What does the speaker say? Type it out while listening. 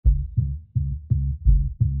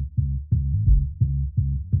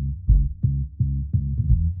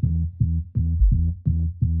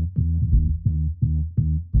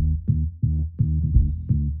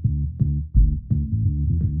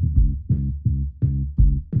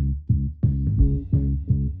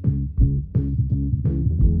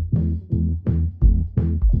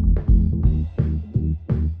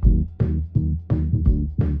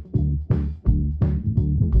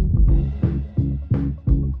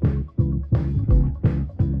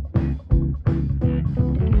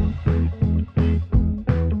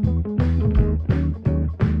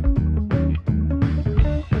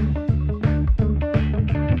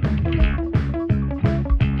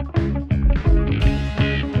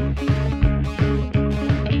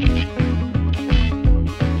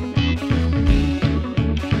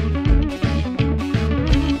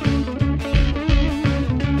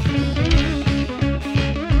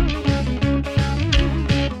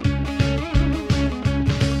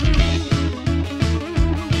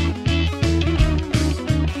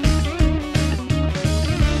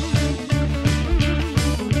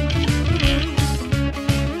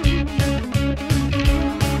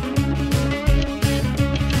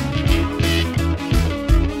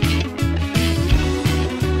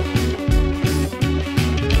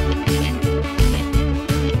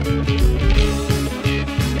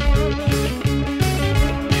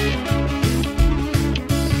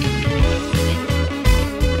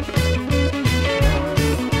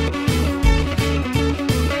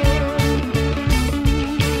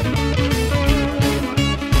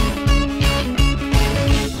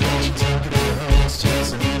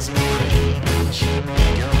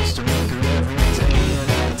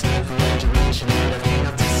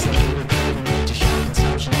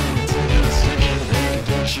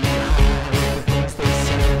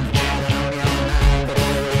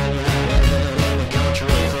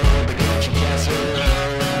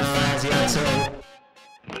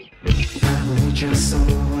your soul,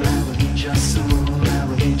 I will need your soul, I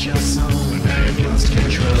will need your soul. Now you've lost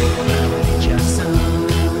control, I will need your soul,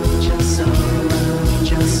 I will need your soul, I will need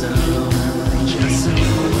your soul, I will need your soul,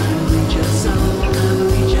 I will need your soul, I will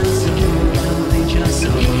need your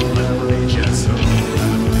soul, I will need your soul, I will need your soul, I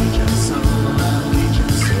will need your soul, I will need your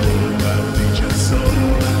soul, I will need your soul,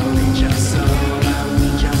 I will need your soul, I will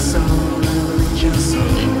need your soul, I will need your soul,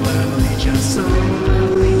 I will need your soul.